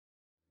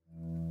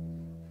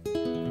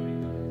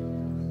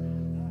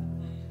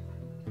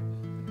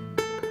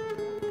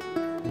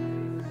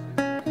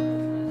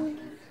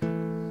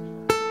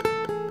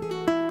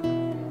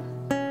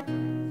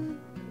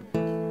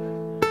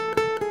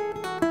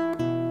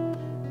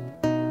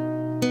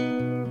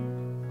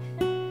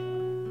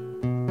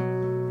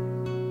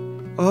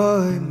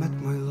I met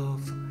my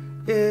love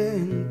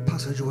in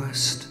Passage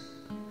West.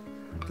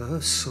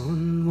 The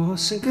sun was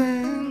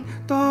sinking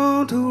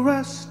down to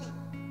rest.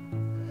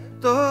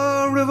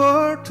 The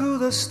river to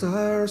the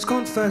stars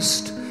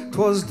confessed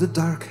 'twas the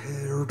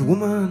dark-haired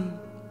woman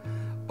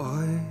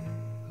I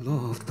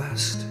loved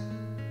best.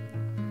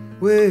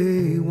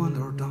 We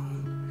wandered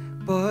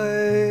down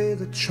by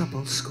the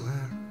chapel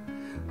square,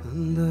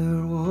 and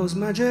there was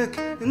magic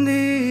in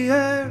the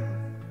air,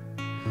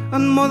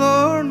 and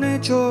Mother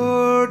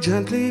Nature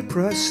gently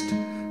pressed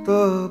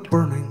the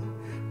burning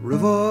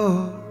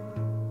river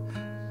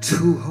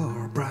to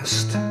her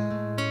breast.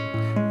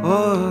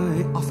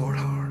 I offered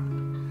her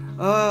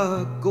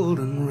a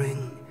golden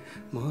ring,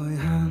 my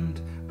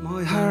hand,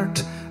 my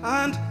heart,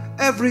 and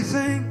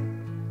everything.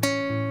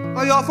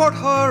 I offered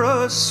her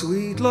a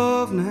sweet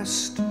love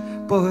nest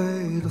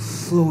by the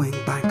flowing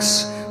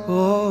banks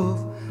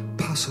of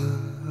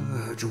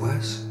Passage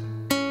West.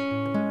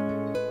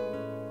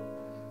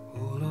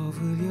 Oh love,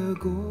 will you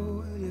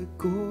go, will you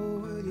go,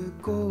 will you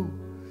go?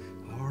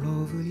 Or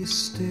love, will you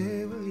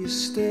stay, will you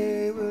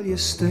stay, will you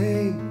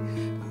stay?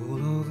 Oh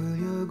love, will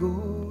you go,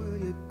 will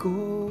you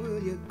go,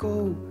 will you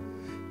go?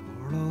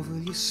 Or love,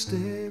 will you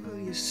stay, will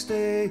you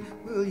stay,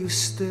 will you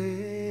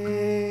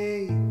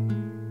stay?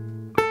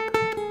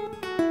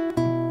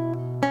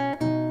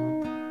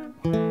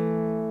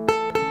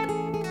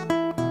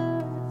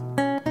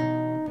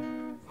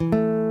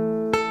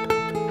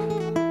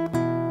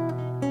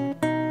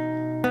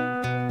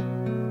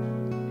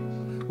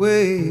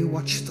 We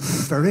watched the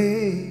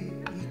ferry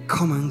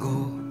come and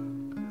go.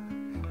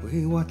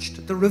 We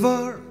watched the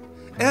river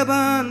ebb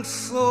and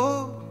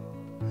flow.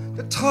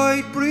 The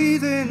tide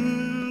breathe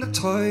in, the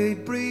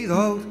tide breathe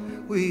out.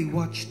 We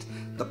watched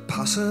the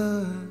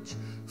passage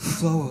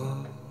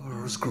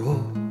flowers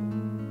grow.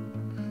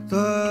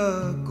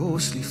 The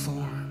ghostly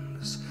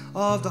forms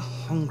of the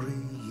hungry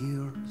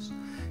years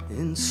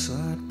in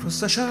sad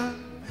procession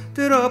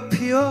did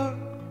appear,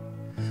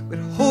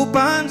 with hope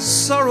and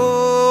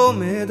sorrow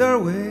made their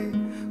way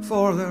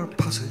for their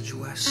passage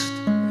west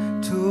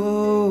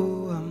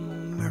to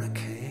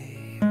America.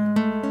 Oh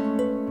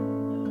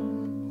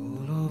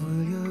love,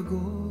 will you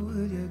go,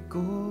 will you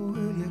go,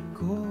 will you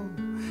go?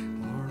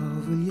 Or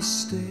love, will you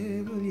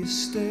stay, will you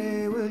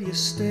stay, will you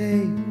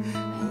stay?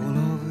 Oh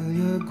love, will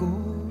you go,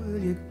 will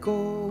you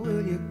go,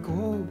 will you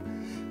go?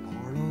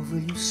 Or love, will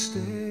you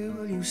stay,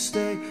 will you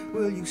stay,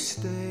 will you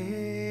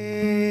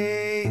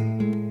stay?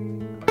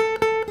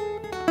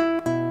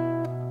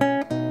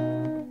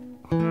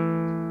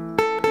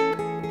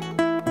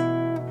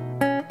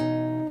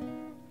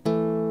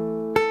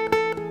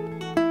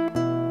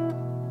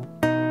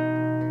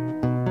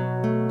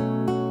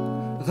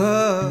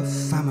 The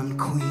famine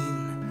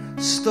queen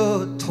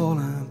stood tall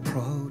and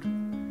proud.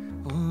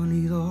 On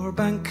either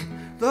bank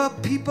the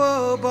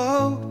people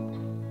bowed.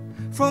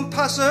 From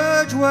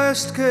Passage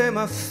West came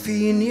a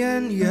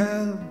Fenian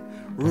yell: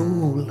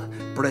 rule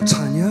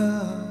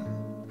Britannia,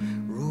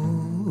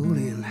 rule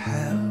in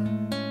hell.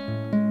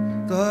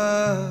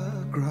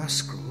 The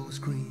grass grows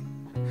green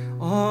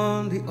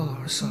on the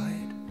other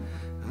side,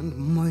 and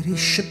mighty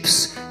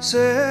ships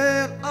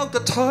sail out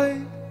the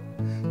tide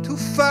to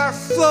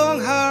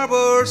far-flung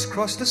harbours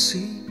across the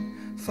sea,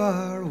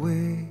 far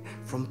away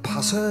from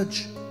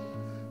Passage,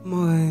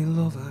 my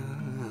love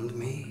and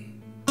me.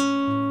 Oh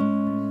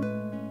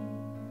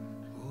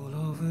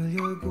love, will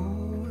you go,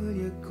 will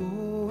you go,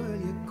 will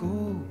you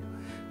go?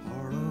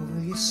 Or love,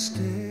 will you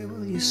stay,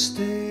 will you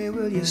stay,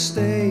 will you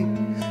stay?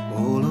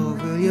 Oh love,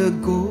 will you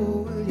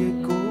go, will you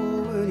go,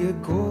 will you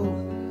go?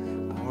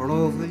 Or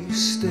love, will you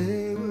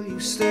stay, will you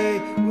stay,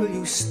 will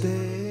you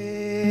stay?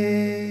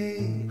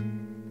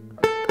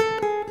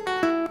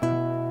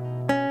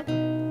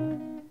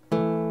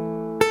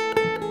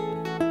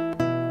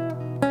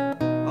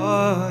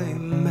 I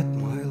met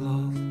my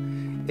love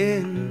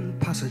in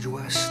Passage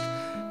West.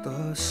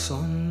 The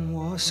sun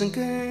was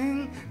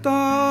sinking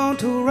down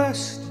to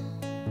rest.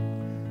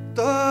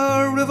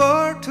 The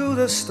river to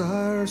the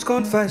stars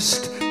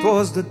confessed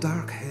 'twas the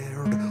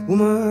dark-haired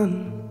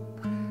woman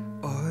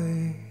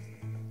I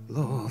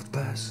loved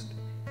best.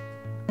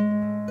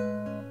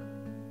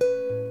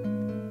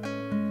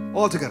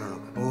 All together now.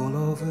 Oh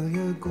love, will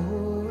you go,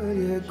 will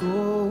you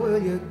go,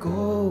 will you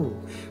go?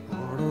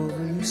 Or love,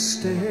 will you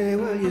stay,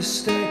 will you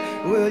stay,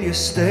 will you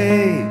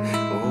stay?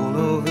 Oh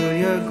love, will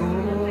you go,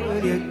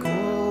 will you go,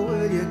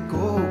 will you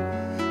go?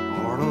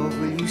 Or love,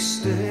 will you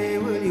stay,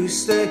 will you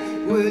stay,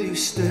 will you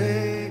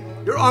stay?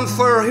 You're on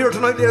fire here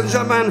tonight, ladies and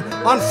gentlemen,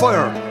 on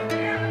fire.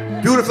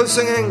 Beautiful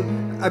singing,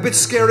 a bit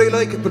scary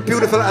like, but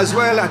beautiful as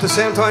well at the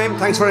same time.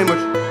 Thanks very much.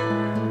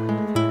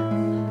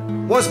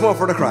 Once more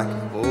for the crack.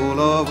 Oh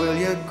love, will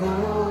you go,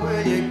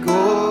 will you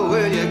go,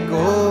 will you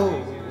go?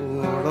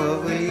 Oh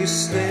love, will you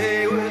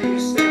stay, will you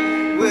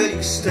stay, will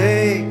you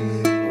stay?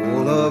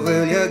 Oh love,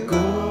 will you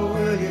go,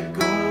 will you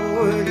go,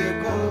 will you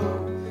go?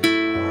 Oh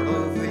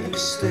love, will you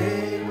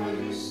stay, will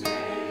you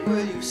stay,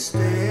 will you stay?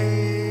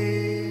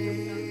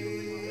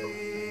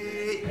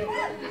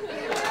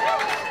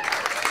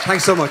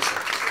 Thanks so much.